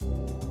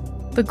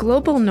The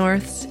global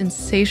north's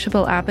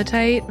insatiable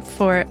appetite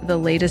for the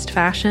latest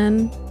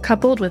fashion,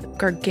 coupled with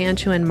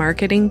gargantuan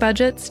marketing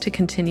budgets to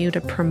continue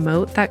to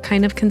promote that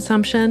kind of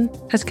consumption,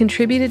 has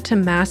contributed to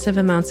massive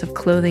amounts of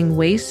clothing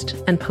waste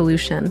and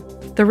pollution.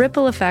 The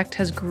ripple effect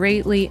has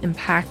greatly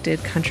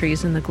impacted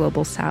countries in the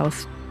global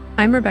south.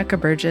 I'm Rebecca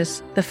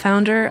Burgess, the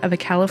founder of a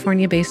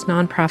California-based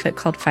nonprofit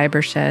called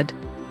Fibershed.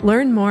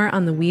 Learn more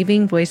on the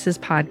Weaving Voices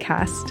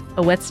podcast,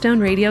 a Whetstone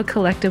Radio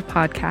Collective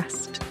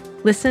podcast.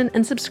 Listen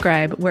and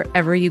subscribe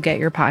wherever you get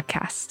your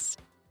podcasts.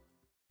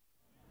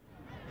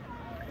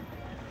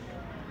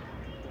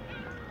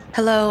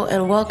 Hello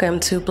and welcome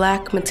to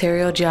Black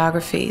Material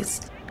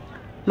Geographies.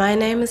 My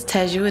name is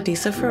Teju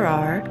Adisa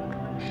Farrar.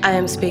 I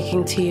am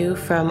speaking to you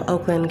from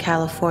Oakland,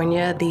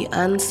 California, the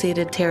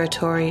unceded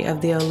territory of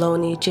the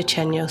Ohlone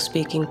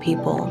Chochenyo-speaking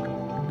people.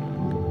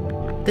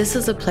 This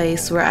is a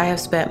place where I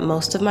have spent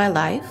most of my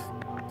life.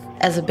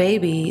 As a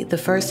baby, the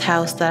first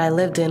house that I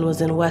lived in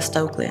was in West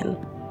Oakland.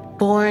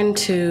 Born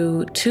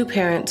to two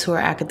parents who are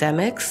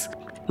academics,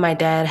 my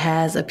dad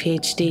has a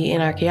PhD in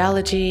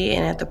archaeology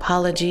and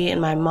anthropology, and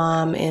my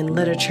mom in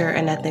literature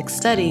and ethnic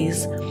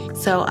studies.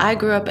 So I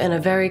grew up in a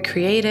very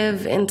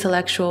creative,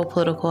 intellectual,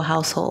 political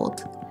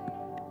household.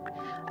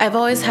 I've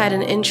always had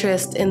an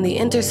interest in the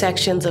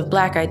intersections of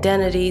Black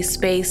identity,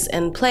 space,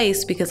 and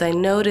place because I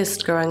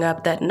noticed growing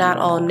up that not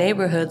all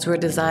neighborhoods were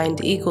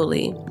designed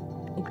equally.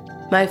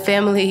 My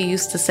family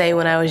used to say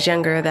when I was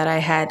younger that I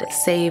had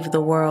save the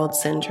world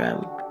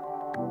syndrome.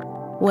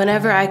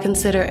 Whenever I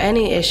consider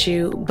any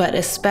issue, but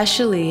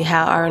especially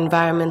how our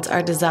environments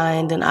are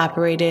designed and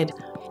operated,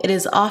 it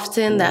is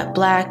often that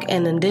Black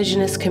and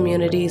Indigenous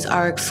communities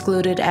are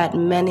excluded at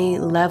many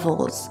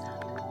levels.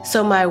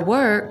 So my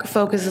work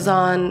focuses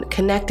on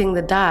connecting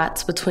the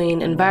dots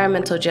between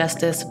environmental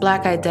justice,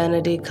 Black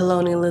identity,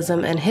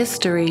 colonialism, and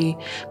history,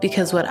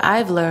 because what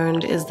I've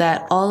learned is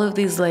that all of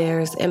these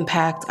layers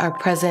impact our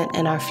present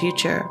and our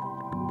future.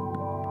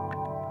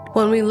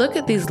 When we look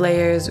at these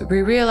layers,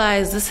 we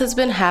realize this has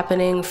been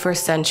happening for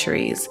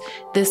centuries.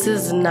 This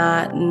is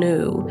not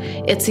new.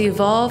 It's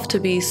evolved to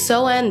be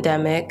so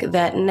endemic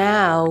that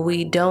now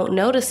we don't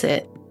notice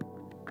it.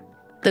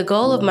 The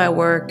goal of my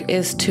work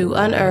is to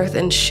unearth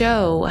and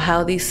show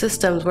how these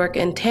systems work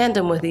in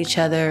tandem with each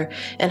other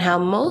and how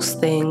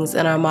most things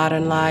in our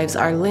modern lives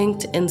are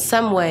linked in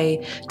some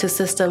way to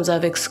systems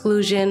of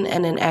exclusion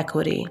and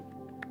inequity.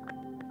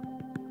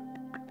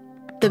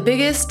 The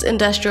biggest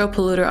industrial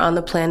polluter on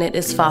the planet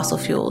is fossil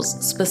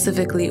fuels,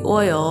 specifically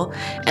oil,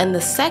 and the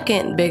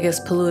second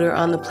biggest polluter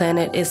on the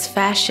planet is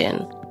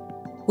fashion.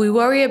 We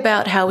worry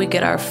about how we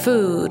get our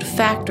food,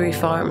 factory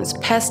farms,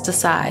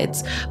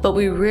 pesticides, but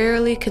we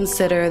rarely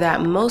consider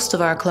that most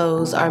of our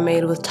clothes are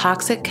made with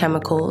toxic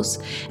chemicals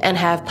and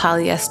have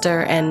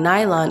polyester and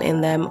nylon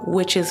in them,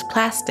 which is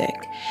plastic.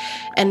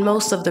 And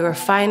most of the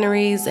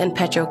refineries and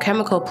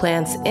petrochemical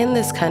plants in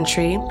this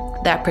country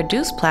that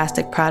produce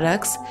plastic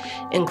products,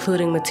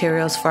 including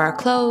materials for our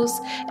clothes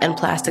and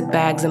plastic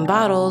bags and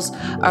bottles,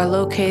 are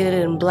located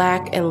in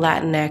Black and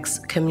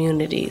Latinx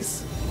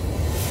communities.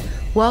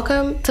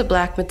 Welcome to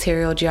Black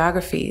Material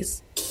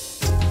Geographies,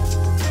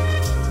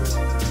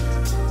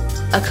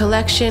 a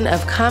collection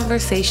of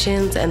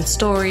conversations and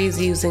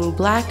stories using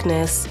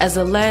Blackness as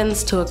a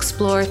lens to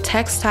explore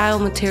textile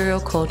material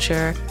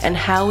culture and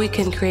how we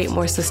can create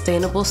more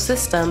sustainable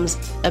systems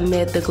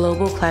amid the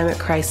global climate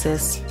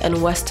crisis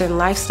and Western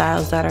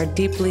lifestyles that are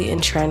deeply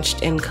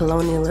entrenched in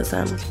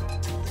colonialism.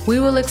 We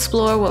will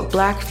explore what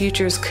Black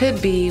futures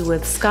could be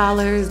with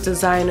scholars,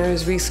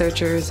 designers,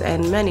 researchers,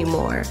 and many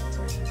more.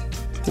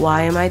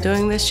 Why am I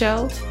doing this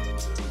show?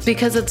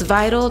 Because it's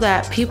vital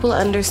that people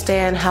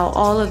understand how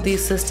all of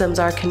these systems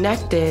are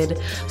connected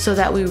so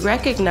that we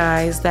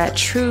recognize that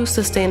true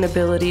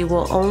sustainability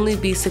will only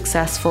be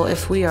successful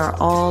if we are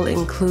all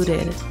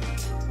included.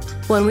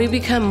 When we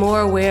become more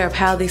aware of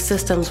how these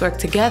systems work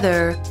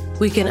together,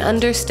 we can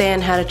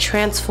understand how to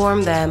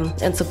transform them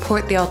and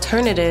support the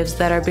alternatives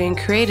that are being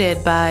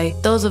created by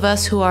those of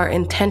us who are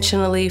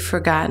intentionally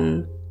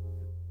forgotten.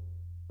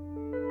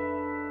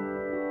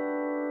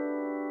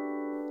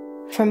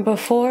 From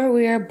before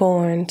we are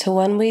born to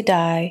when we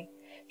die,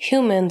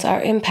 humans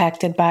are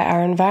impacted by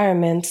our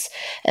environments,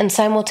 and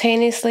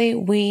simultaneously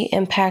we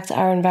impact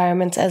our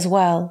environments as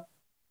well.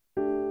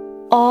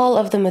 All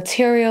of the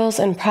materials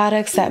and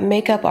products that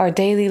make up our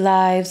daily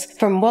lives,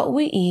 from what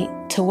we eat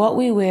to what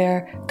we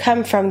wear,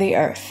 come from the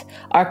earth,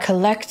 our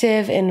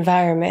collective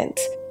environment.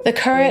 The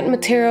current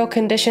material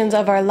conditions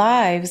of our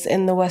lives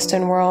in the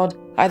Western world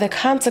are the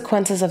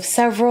consequences of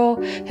several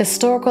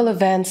historical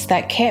events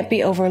that can't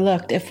be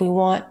overlooked if we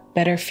want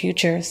better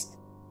futures.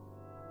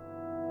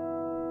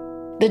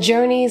 The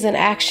journeys and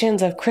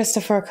actions of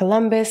Christopher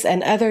Columbus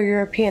and other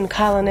European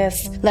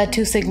colonists led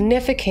to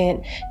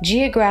significant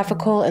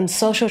geographical and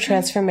social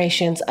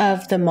transformations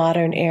of the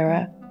modern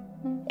era.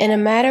 In a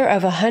matter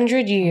of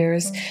 100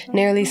 years,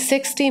 nearly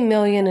 60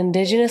 million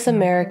Indigenous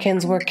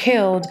Americans were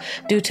killed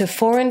due to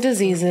foreign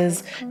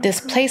diseases,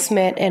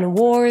 displacement, and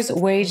wars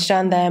waged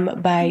on them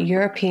by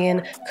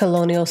European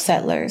colonial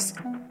settlers.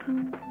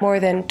 more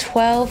than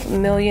 12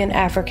 million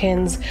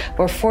Africans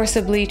were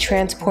forcibly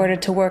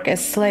transported to work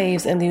as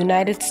slaves in the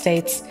United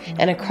States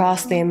and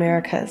across the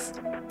Americas.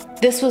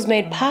 This was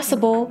made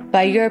possible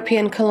by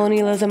European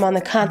colonialism on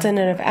the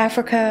continent of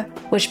Africa,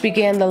 which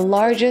began the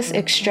largest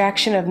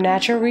extraction of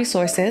natural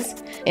resources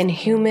in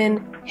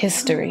human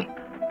history.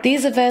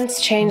 These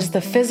events changed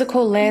the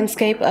physical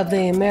landscape of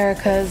the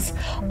Americas,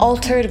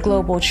 altered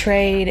global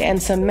trade,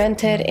 and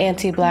cemented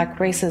anti-Black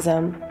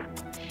racism.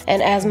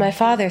 And as my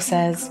father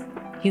says,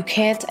 you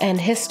can't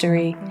end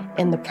history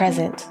in the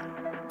present.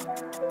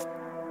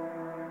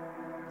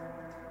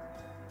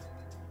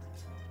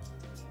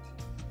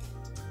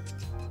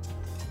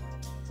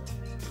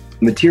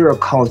 Material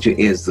culture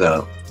is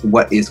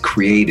what is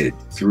created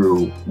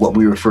through what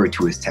we refer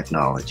to as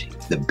technology.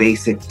 The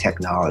basic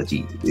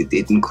technology,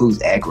 it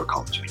includes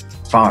agriculture,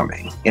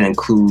 farming, it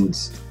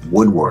includes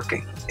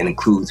woodworking, it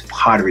includes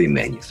pottery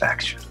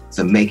manufacture,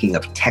 the making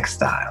of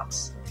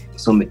textiles.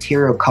 So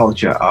material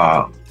culture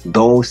are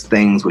those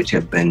things which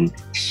have been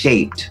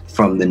shaped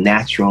from the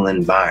natural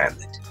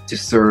environment to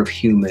serve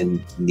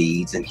human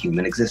needs and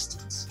human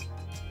existence.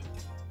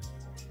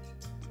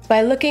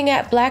 By looking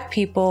at Black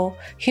people,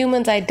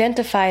 humans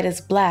identified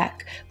as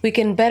Black, we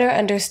can better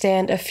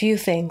understand a few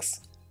things.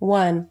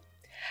 1.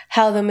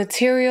 How the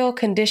material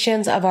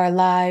conditions of our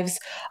lives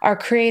are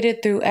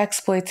created through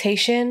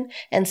exploitation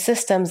and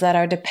systems that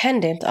are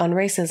dependent on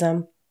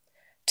racism.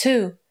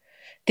 2.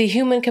 The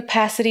human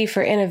capacity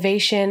for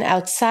innovation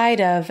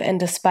outside of and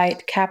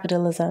despite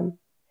capitalism.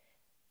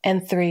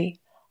 And 3.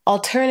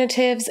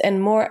 Alternatives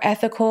and more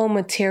ethical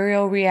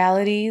material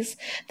realities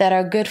that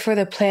are good for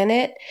the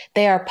planet,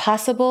 they are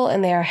possible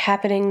and they are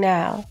happening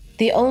now.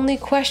 The only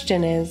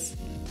question is,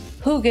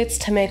 who gets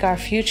to make our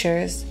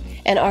futures,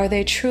 and are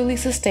they truly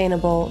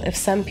sustainable if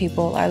some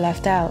people are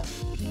left out?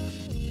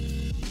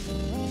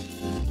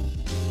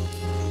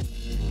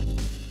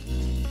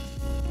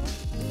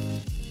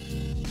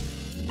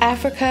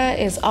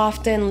 Africa is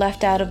often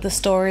left out of the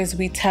stories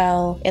we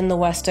tell in the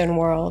Western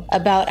world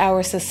about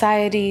our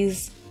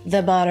societies,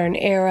 the modern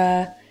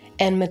era,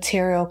 and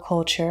material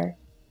culture.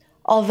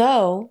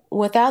 Although,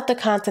 without the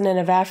continent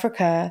of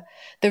Africa,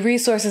 the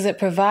resources it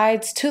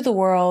provides to the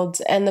world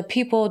and the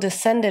people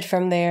descended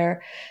from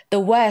there, the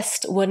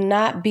West would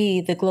not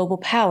be the global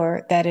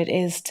power that it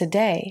is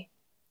today.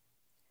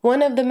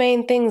 One of the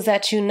main things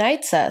that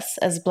unites us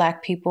as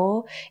Black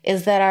people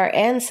is that our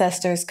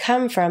ancestors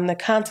come from the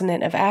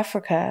continent of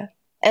Africa.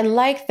 And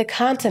like the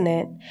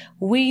continent,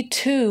 we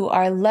too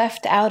are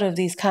left out of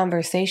these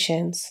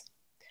conversations.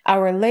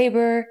 Our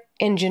labor,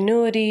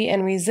 ingenuity,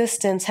 and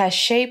resistance has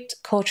shaped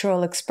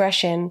cultural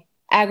expression,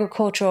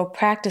 agricultural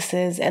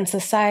practices, and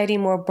society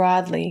more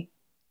broadly.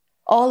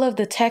 All of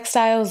the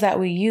textiles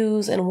that we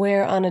use and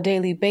wear on a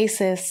daily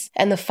basis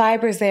and the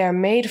fibers they are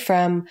made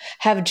from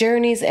have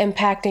journeys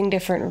impacting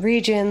different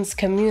regions,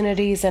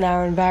 communities, and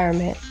our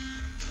environment.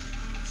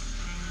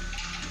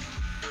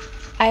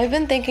 I have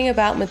been thinking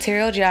about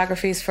material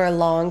geographies for a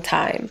long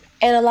time,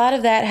 and a lot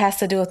of that has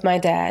to do with my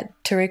dad,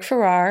 Tariq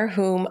Farrar,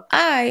 whom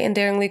I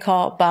endearingly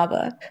call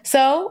Baba.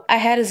 So I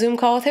had a Zoom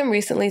call with him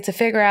recently to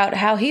figure out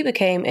how he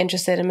became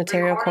interested in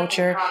material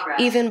culture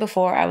even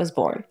before I was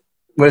born.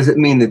 What does it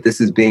mean that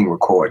this is being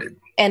recorded?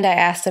 And I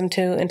asked him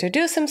to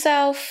introduce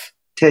himself.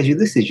 Teju,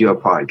 this is your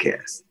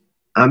podcast.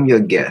 I'm your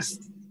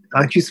guest.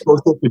 Aren't you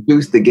supposed to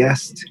introduce the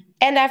guest?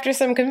 And after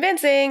some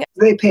convincing,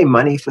 Do they pay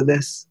money for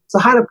this? So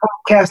how do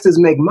podcasters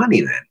make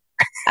money then?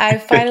 I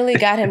finally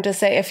got him to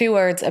say a few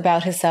words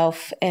about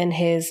himself and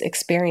his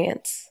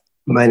experience.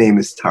 My name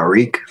is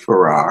Tariq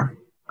Farrar.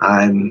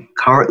 I'm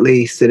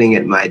currently sitting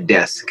at my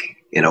desk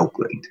in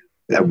Oakland.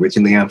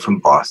 Originally, I'm from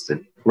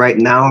Boston. Right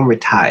now, I'm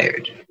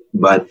retired.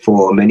 But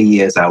for many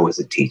years, I was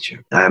a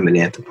teacher. I'm an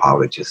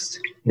anthropologist.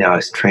 Now, I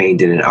was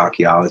trained in an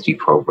archaeology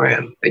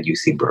program at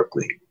UC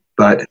Berkeley.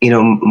 But,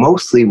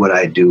 mostly what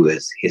I do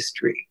is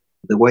history.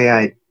 The way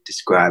I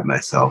describe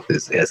myself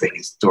is as a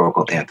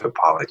historical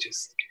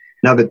anthropologist.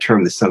 Another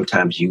term that's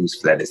sometimes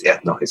used for that is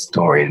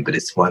ethnohistorian, but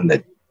it's one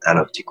that I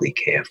don't particularly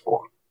care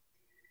for.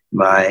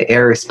 My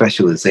area of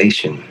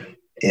specialization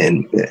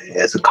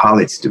as a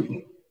college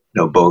student,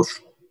 both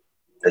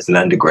as an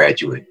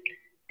undergraduate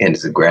and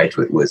as a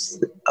graduate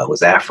was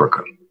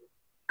Africa,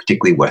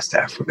 particularly West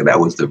Africa. That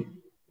was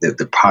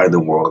the part of the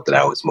world that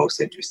I was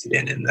most interested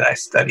in and that I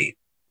studied.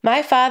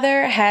 My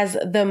father has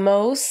the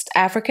most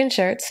African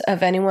shirts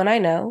of anyone I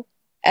know,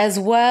 as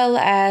well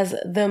as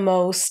the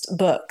most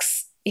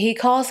books. He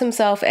calls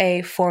himself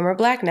a former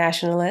Black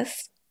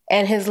nationalist,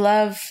 and his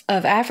love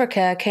of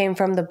Africa came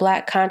from the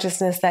Black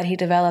consciousness that he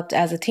developed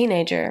as a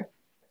teenager.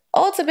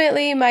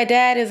 Ultimately, my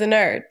dad is a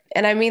nerd,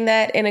 and I mean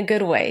that in a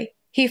good way.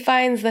 He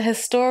finds the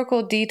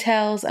historical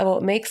details of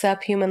what makes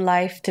up human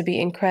life to be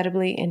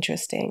incredibly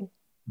interesting.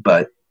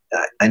 But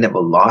I never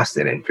lost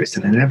that interest,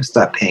 and I never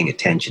stopped paying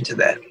attention to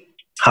that.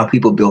 How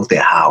people built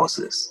their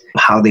houses,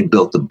 how they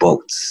built the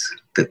boats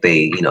that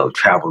they,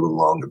 traveled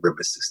along the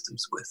river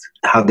systems with,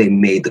 how they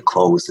made the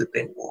clothes that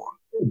they wore.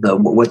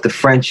 What the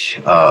French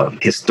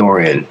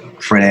historian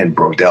Fernand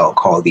Braudel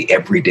called the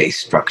everyday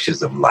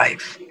structures of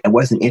life. I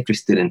wasn't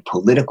interested in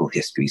political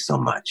history so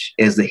much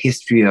as the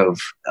history of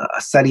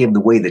a study of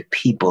the way that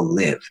people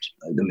lived,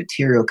 the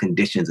material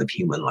conditions of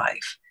human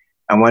life.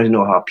 I wanted to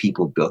know how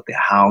people built their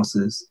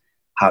houses,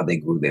 how they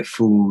grew their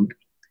food,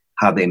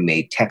 how they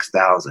made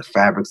textiles or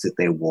fabrics that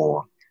they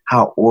wore,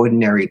 how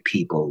ordinary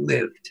people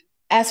lived.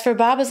 As for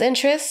Baba's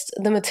interest,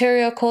 the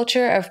material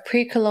culture of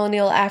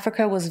pre-colonial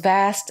Africa was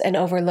vast and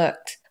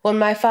overlooked. When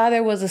my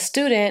father was a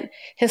student,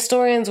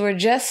 historians were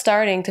just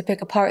starting to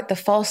pick apart the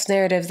false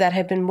narratives that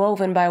had been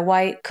woven by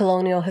white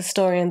colonial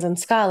historians and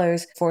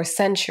scholars for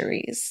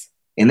centuries.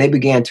 And they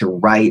began to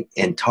write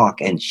and talk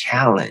and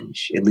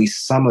challenge at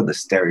least some of the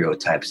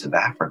stereotypes of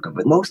Africa.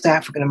 But most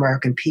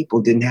African-American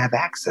people didn't have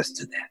access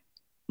to that.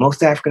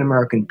 Most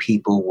African-American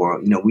people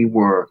were, we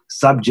were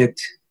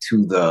subject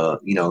to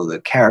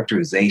the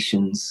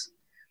characterizations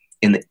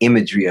and the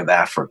imagery of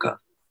Africa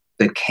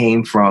that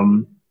came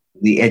from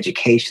the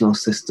educational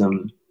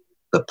system,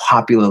 the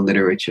popular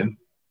literature,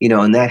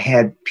 and that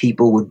had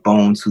people with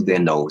bones through their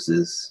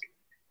noses,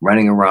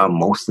 running around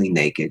mostly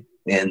naked,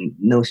 and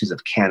notions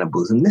of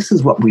cannibalism. This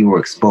is what we were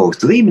exposed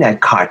to. They even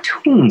had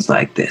cartoons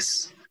like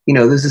this.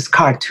 There's this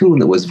cartoon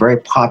that was very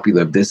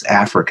popular of this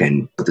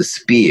African with a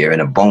spear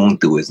and a bone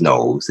through his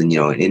nose. And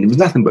it was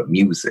nothing but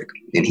music.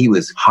 And he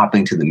was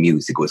hopping to the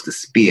music. It was the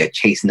spear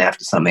chasing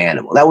after some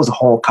animal. That was a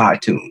whole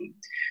cartoon.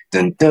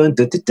 Dun, dun,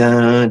 dun, dun,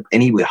 dun.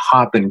 And he would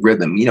hop in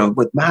rhythm,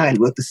 with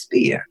the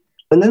spear.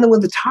 And then there were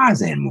the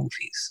Tarzan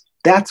movies.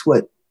 That's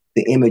what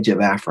the image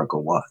of Africa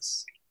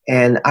was.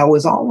 And I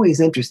was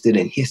always interested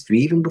in history,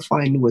 even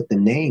before I knew what the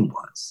name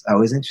was. I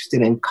was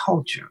interested in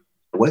culture.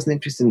 I wasn't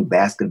interested in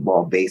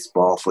basketball,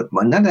 baseball,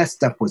 football. None of that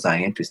stuff was I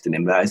interested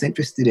in, but I was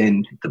interested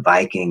in the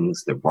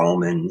Vikings, the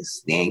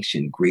Romans, the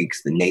ancient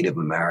Greeks, the Native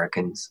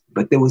Americans.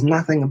 But there was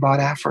nothing about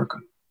Africa,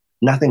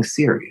 nothing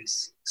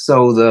serious.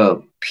 So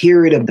the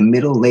period of the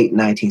late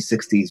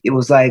 1960s, it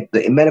was like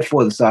the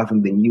metaphor that's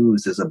often been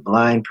used as a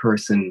blind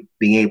person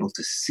being able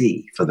to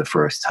see for the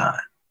first time.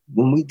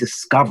 When we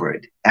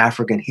discovered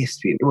African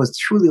history, it was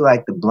truly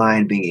like the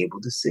blind being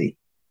able to see.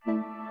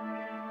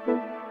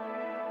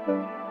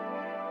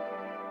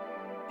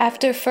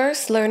 After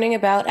first learning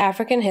about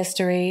African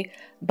history,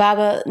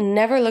 Baba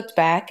never looked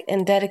back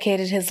and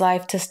dedicated his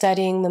life to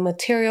studying the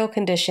material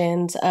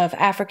conditions of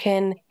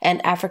African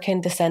and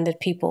African-descended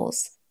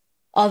peoples.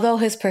 Although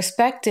his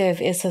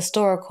perspective is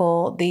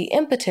historical, the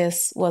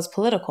impetus was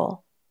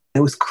political.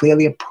 There was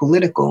clearly a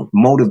political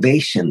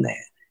motivation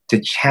there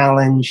to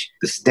challenge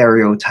the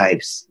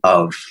stereotypes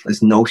of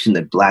this notion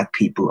that Black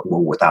people were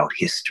without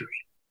history.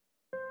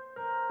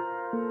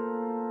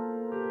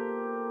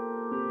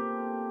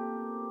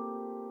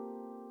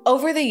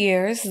 Over the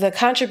years, the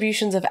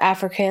contributions of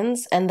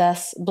Africans, and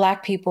thus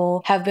Black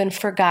people, have been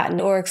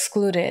forgotten or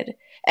excluded.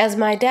 As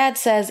my dad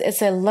says,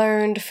 it's a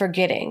learned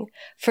forgetting.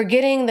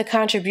 Forgetting the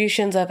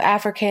contributions of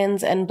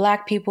Africans and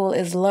Black people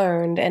is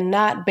learned and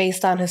not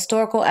based on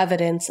historical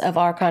evidence of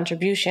our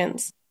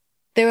contributions.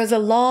 There is a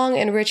long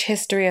and rich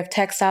history of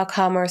textile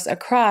commerce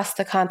across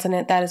the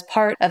continent that is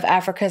part of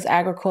Africa's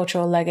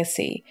agricultural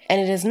legacy, and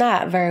it is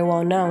not very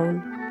well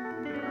known.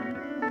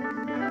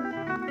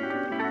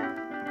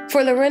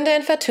 For Lorinda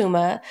and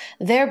Fatuma,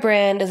 their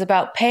brand is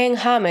about paying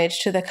homage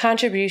to the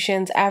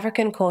contributions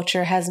African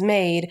culture has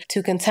made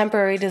to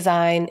contemporary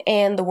design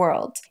and the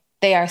world.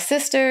 They are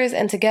sisters,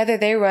 and together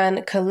they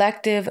run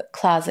Collective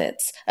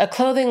Closets, a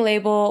clothing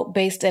label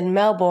based in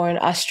Melbourne,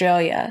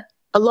 Australia.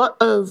 A lot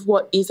of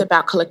what is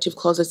about Collective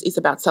Closets is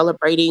about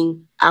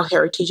celebrating our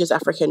heritage as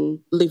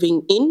African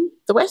living in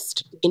the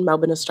West, in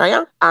Melbourne,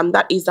 Australia.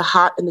 That is the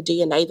heart and the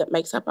DNA that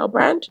makes up our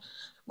brand.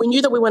 We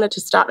knew that we wanted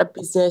to start a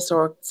business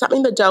or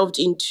something that delved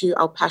into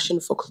our passion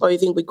for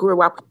clothing. We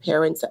grew up with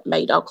parents that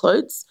made our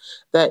clothes,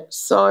 that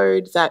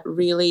sewed, that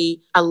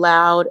really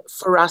allowed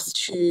for us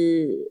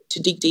to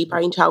dig deeper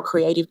into our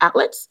creative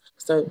outlets.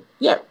 So,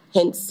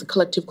 hence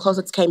Collective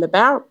Closets came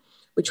about.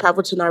 We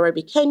travelled to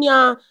Nairobi,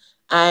 Kenya,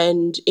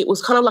 and it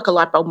was kind of like a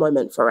light bulb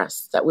moment for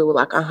us that we were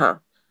like,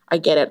 I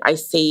get it. I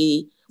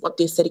see what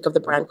the aesthetic of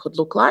the brand could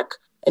look like.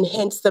 And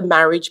hence the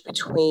marriage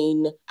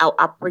between our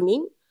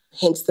upbringing,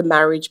 hence the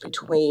marriage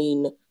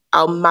between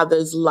our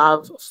mother's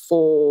love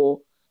for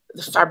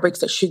the fabrics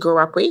that she grew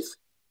up with.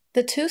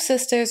 The two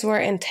sisters were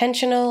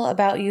intentional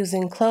about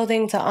using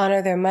clothing to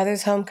honor their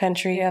mother's home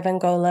country of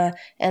Angola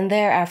and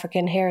their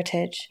African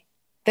heritage.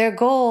 Their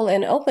goal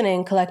in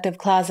opening Collective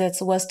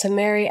Closets was to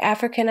marry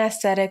African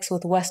aesthetics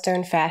with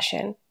Western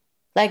fashion.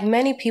 Like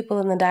many people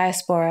in the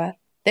diaspora,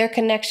 their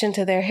connection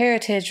to their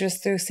heritage was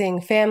through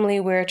seeing family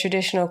wear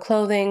traditional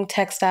clothing,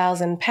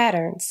 textiles, and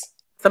patterns.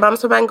 So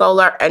mum's from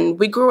Angola, and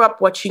we grew up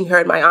watching her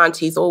and my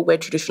aunties all wear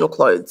traditional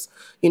clothes.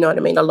 You know what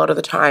I mean? A lot of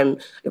the time,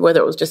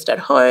 whether it was just at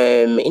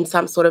home, in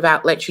some sort of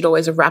outlet, she'd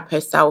always wrap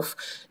herself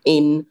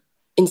in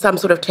some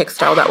sort of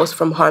textile that was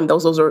from home.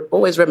 Those were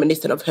always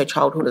reminiscent of her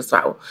childhood as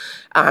well.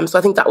 So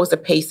I think that was a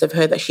piece of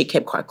her that she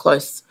kept quite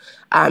close.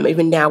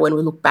 Even now, when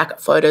we look back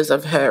at photos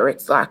of her,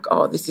 it's like,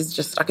 this is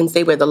just, I can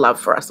see where the love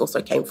for us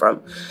also came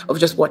from, of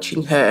just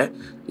watching her,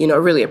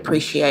 really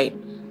appreciate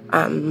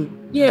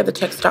the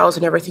textiles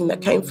and everything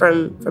that came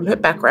from her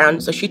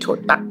background. So she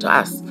taught that to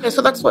us. Yeah,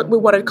 so that's what we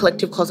wanted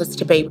collective closets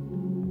to be.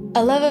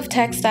 A love of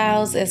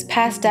textiles is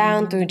passed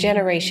down through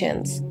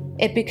generations.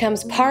 It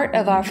becomes part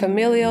of our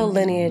familial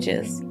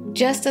lineages.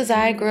 Just as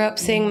I grew up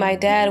seeing my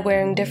dad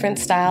wearing different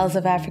styles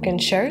of African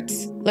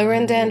shirts,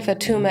 Lorinda and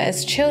Fatuma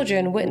as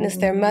children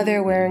witnessed their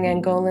mother wearing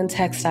Angolan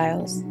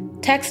textiles.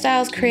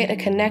 Textiles create a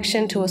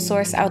connection to a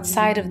source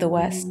outside of the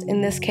West,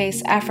 in this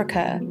case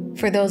Africa,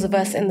 for those of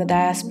us in the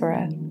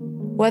diaspora.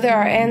 Whether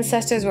our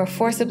ancestors were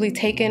forcibly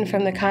taken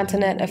from the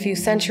continent a few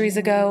centuries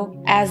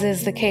ago, as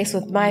is the case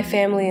with my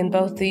family in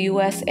both the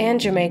US and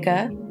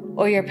Jamaica,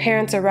 or your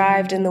parents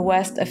arrived in the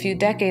West a few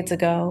decades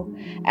ago,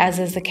 as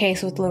is the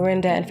case with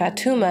Lorinda and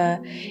Fatuma,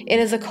 it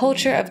is a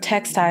culture of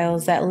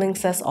textiles that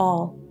links us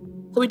all.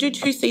 So we do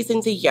 2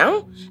 seasons a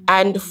year,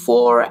 and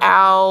for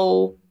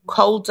our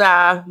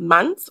colder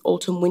months,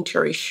 autumn,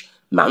 winterish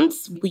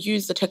months, we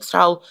use the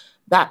textile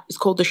that is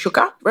called the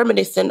shuka,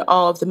 reminiscent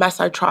of the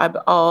Maasai tribe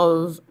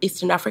of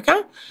Eastern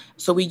Africa.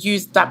 So we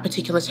use that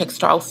particular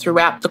textile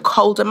throughout the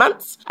colder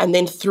months, and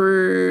then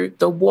through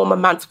the warmer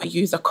months, we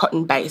use a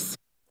cotton base.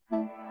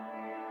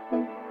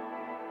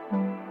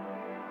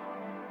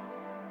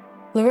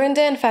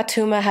 Lorinda and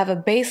Fatuma have a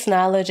base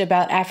knowledge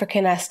about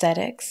African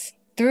aesthetics.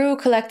 Through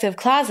collective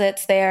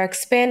closets, they are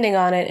expanding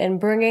on it and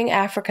bringing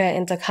Africa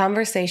into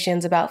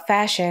conversations about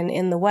fashion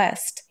in the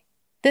West.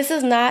 This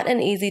is not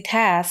an easy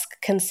task,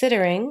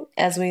 considering,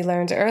 as we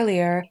learned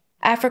earlier,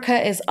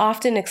 Africa is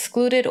often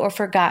excluded or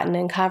forgotten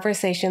in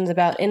conversations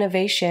about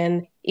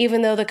innovation,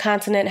 even though the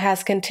continent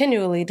has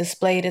continually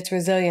displayed its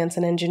resilience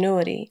and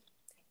ingenuity.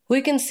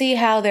 We can see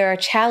how there are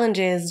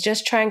challenges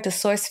just trying to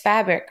source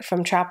fabric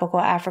from tropical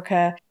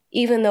Africa,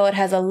 even though it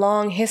has a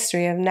long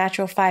history of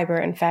natural fiber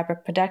and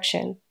fabric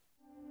production.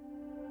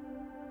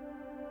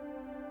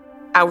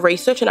 Our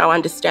research and our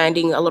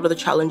understanding, a lot of the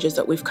challenges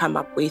that we've come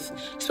up with,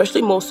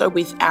 especially more so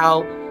with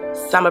our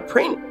summer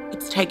print,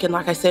 it's taken,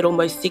 like I said,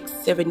 almost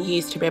 6-7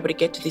 years to be able to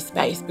get to this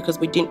space because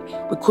we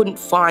couldn't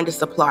find a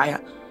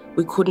supplier.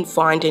 We couldn't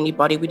find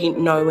anybody. We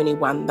didn't know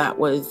anyone that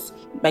was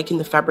making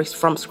the fabrics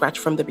from scratch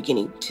from the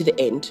beginning to the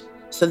end.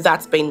 So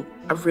that's been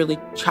a really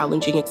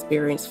challenging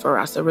experience for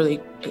us, a really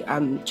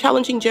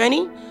challenging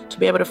journey to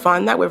be able to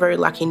find that. We're very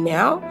lucky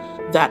now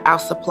that our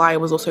supplier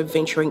was also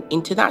venturing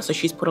into that. So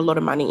she's put a lot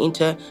of money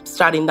into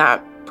starting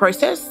that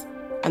process,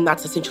 and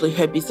that's essentially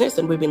her business.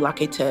 And we've been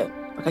lucky to,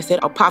 like I said,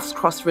 our paths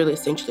crossed really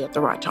essentially at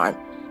the right time.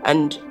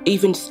 And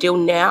even still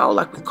now,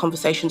 like with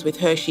conversations with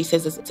her, she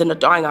says it's in a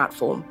dying art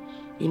form.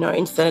 You know,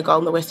 in Senegal,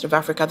 in the west of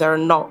Africa, there are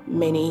not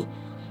many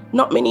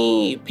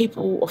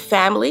people or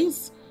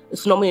families.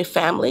 It's normally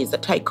families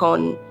that take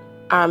on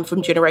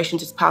from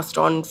generations. It's passed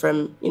on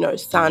from,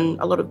 son.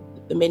 A lot of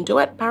the men do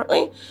it,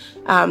 apparently,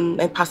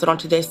 and pass it on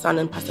to their son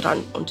and pass it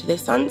on to their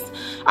sons.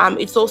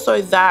 It's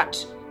also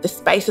that the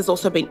space has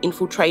also been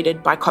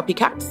infiltrated by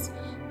copycats.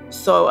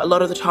 So a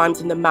lot of the times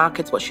in the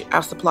markets, what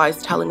our supplier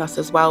is telling us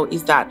as well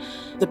is that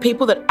the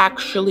people that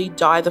actually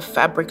dye the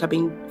fabric are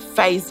being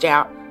phased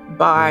out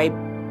by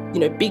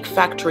big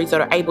factories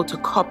that are able to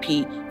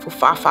copy for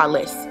far, far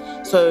less.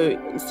 So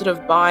instead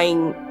of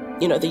buying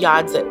the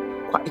yards at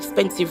quite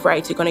expensive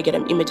rates, you're going to get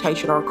an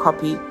imitation or a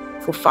copy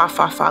for far,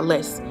 far, far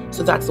less.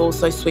 So that's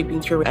also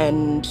sweeping through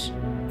and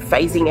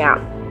phasing out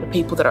the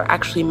people that are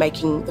actually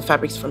making the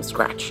fabrics from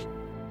scratch.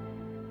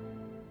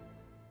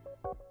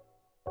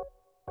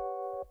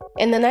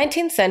 In the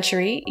 19th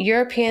century,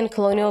 European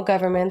colonial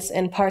governments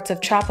in parts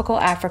of tropical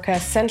Africa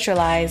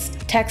centralized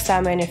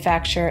textile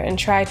manufacture and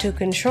tried to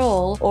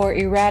control or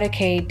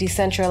eradicate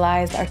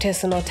decentralized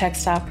artisanal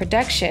textile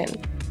production.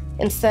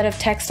 Instead of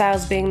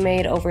textiles being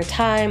made over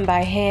time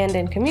by hand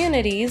in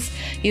communities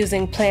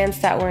using plants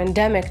that were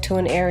endemic to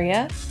an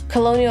area,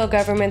 colonial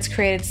governments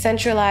created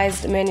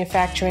centralized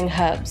manufacturing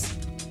hubs.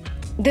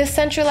 This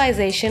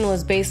centralization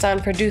was based on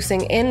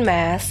producing en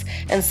masse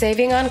and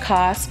saving on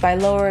costs by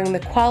lowering the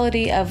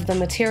quality of the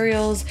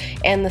materials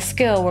and the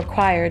skill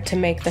required to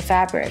make the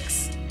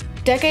fabrics.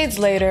 Decades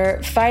later,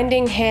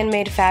 finding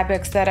handmade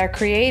fabrics that are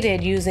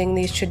created using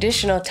these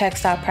traditional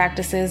textile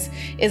practices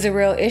is a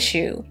real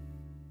issue.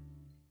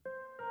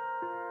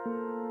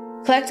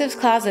 Collective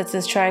Closets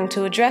is trying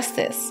to address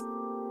this.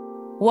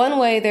 One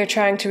way they're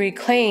trying to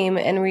reclaim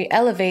and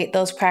re-elevate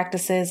those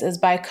practices is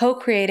by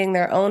co-creating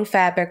their own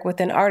fabric with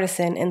an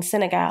artisan in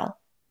Senegal.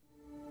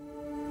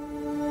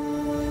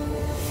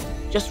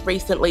 Just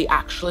recently,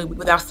 actually,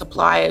 with our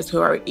suppliers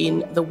who are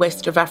in the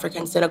west of Africa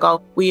and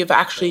Senegal, we have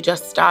actually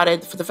just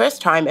started, for the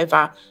first time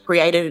ever,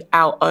 created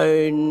our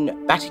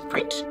own batik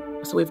print.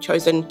 So we've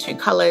chosen 2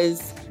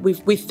 colours.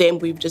 With them,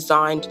 we've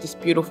designed this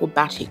beautiful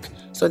batik.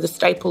 So the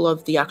staple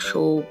of the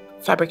actual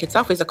fabric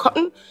itself is a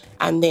cotton,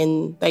 and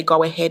then they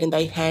go ahead and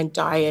they hand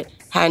dye it,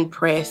 hand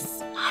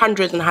press,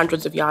 hundreds and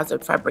hundreds of yards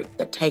of fabric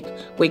that take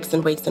weeks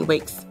and weeks and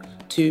weeks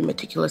to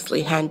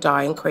meticulously hand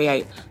dye and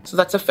create. So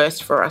that's a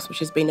first for us, which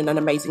has been an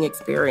amazing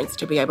experience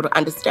to be able to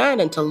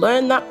understand and to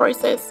learn that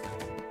process.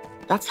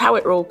 That's how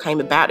it all came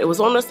about. It was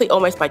honestly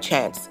almost by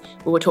chance.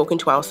 We were talking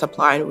to our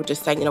supplier and we were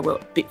just saying, we're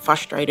a bit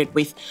frustrated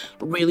with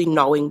really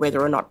knowing whether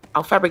or not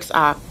our fabrics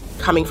are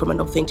coming from an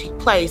authentic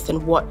place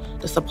and what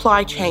the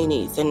supply chain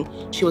is. And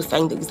she was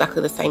saying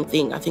exactly the same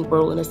thing. I think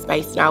we're all in a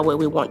space now where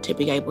we want to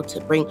be able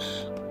to bring,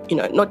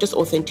 not just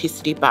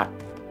authenticity, but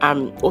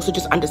also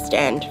just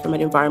understand from an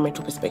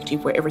environmental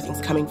perspective where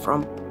everything's coming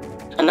from.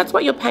 And that's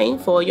what you're paying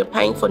for. You're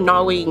paying for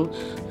knowing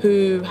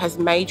who has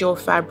made your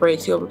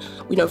fabrics.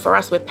 For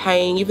us, we're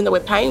paying, even though we're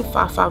paying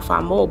far, far,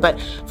 far more, but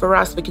for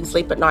us, we can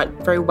sleep at night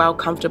very well,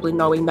 comfortably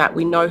knowing that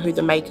we know who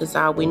the makers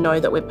are. We know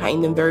that we're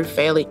paying them very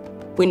fairly.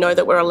 We know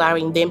that we're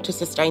allowing them to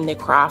sustain their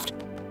craft.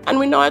 And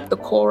we know at the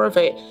core of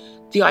it,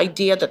 the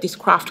idea that this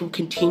craft will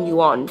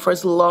continue on for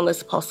as long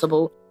as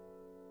possible.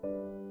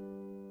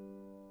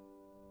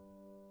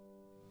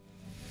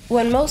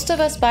 When most of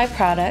us buy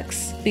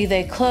products, be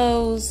they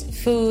clothes,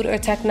 food, or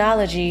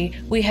technology,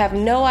 we have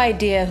no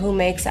idea who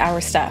makes our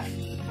stuff.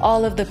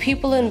 All of the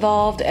people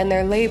involved and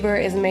their labor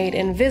is made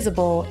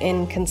invisible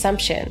in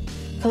consumption.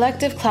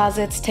 Collective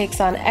Closets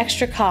takes on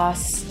extra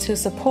costs to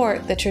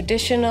support the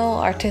traditional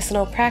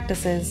artisanal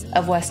practices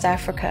of West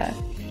Africa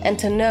and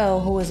to know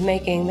who is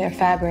making their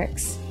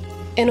fabrics.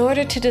 In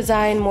order to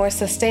design more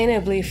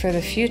sustainably for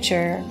the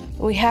future,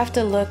 we have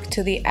to look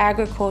to the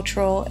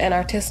agricultural and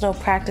artisanal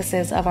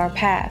practices of our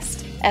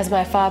past, as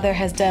my father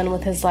has done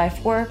with his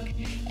life work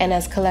and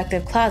as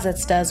Collective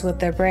Closets does with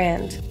their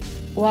brand.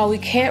 While we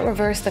can't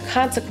reverse the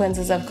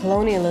consequences of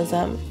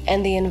colonialism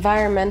and the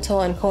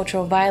environmental and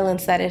cultural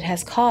violence that it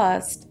has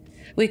caused,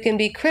 we can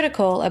be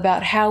critical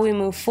about how we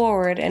move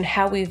forward and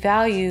how we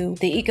value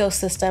the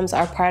ecosystems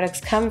our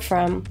products come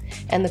from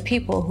and the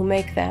people who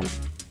make them.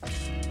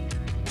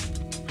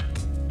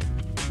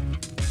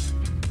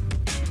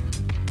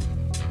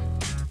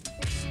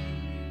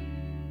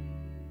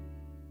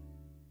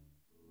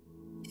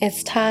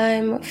 It's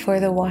time for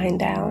the wind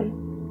down.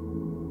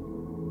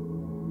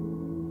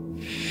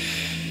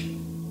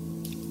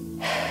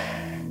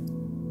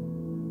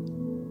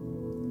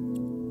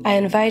 I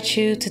invite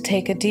you to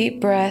take a deep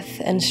breath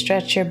and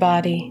stretch your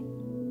body.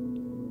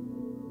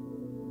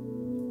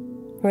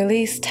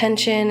 Release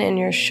tension in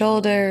your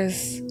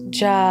shoulders,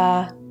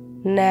 jaw,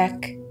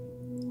 neck.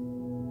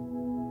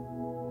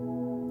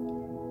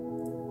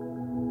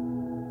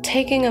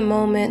 Taking a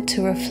moment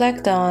to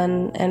reflect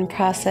on and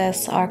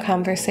process our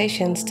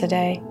conversations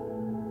today.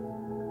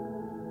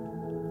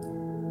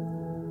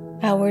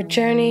 Our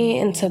journey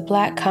into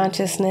Black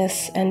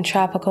consciousness and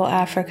tropical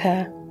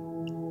Africa.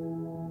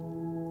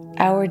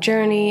 Our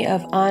journey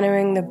of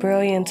honoring the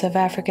brilliance of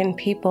African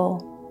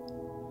people.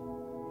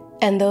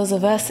 And those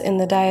of us in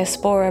the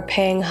diaspora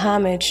paying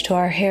homage to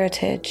our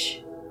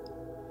heritage.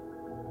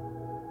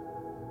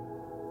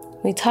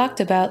 We talked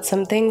about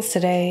some things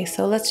today,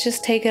 so let's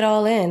just take it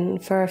all in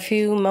for a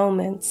few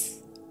moments.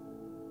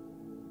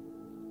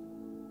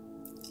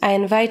 I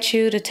invite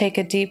you to take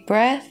a deep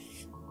breath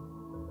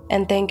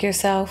and thank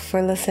yourself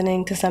for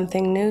listening to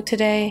something new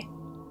today.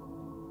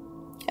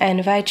 I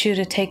invite you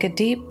to take a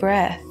deep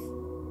breath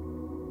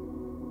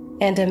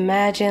and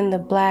imagine the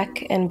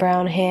black and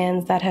brown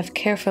hands that have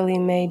carefully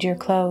made your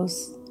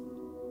clothes.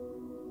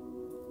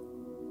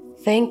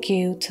 Thank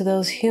you to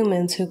those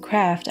humans who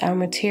craft our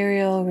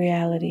material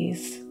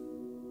realities.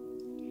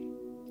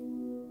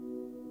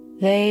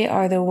 They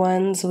are the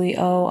ones we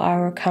owe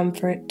our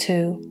comfort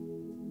to.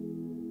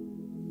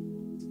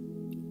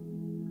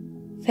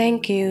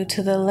 Thank you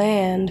to the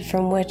land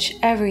from which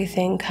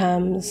everything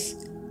comes,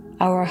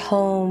 our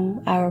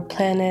home, our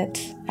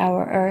planet,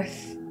 our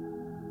earth.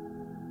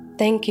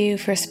 Thank you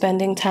for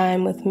spending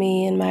time with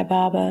me and my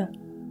Baba.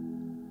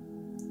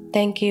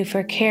 Thank you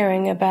for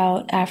caring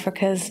about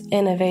Africa's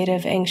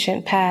innovative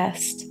ancient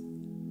past.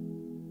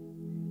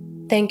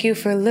 Thank you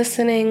for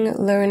listening,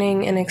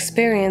 learning, and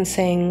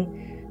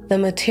experiencing the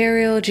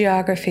material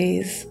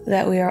geographies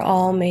that we are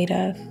all made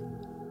of.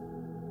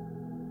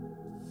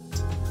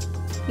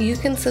 You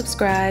can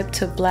subscribe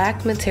to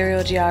Black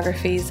Material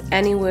Geographies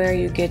anywhere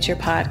you get your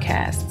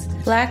podcasts.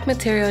 Black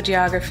Material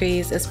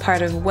Geographies is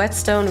part of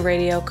Whetstone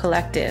Radio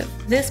Collective.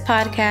 This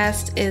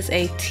podcast is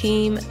a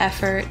team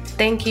effort.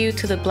 Thank you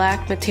to the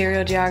Black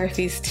Material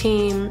Geographies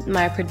team,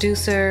 my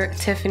producer,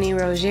 Tiffany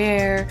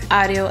Rogier,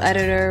 audio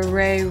editor,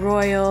 Ray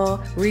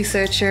Royal,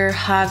 researcher,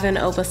 Haven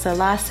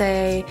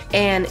Obasalase,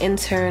 and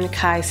intern,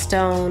 Kai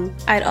Stone.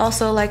 I'd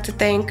also like to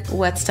thank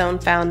Whetstone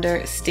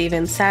founder,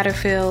 Steven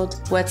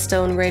Satterfield,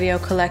 Whetstone Radio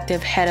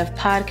Collective head of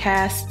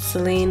podcasts,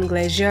 Celine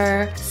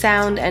Glazier,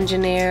 sound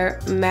engineer,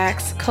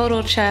 Max Kodolchuk,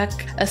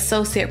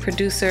 associate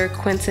producer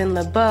Quentin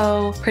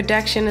LeBeau,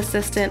 production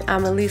assistant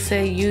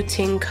Amelisa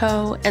Yuting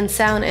Ko, and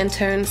sound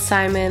intern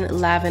Simon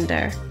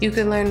Lavender. You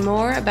can learn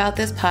more about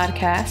this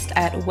podcast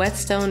at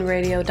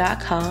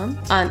whetstoneradio.com,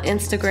 on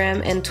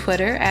Instagram and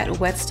Twitter at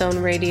Whetstone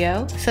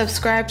Radio.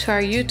 Subscribe to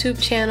our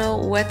YouTube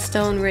channel,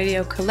 Whetstone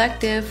Radio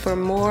Collective, for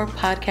more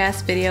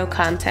podcast video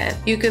content.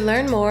 You can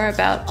learn more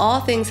about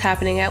all things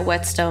happening at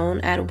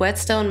Whetstone at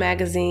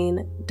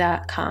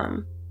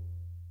whetstonemagazine.com.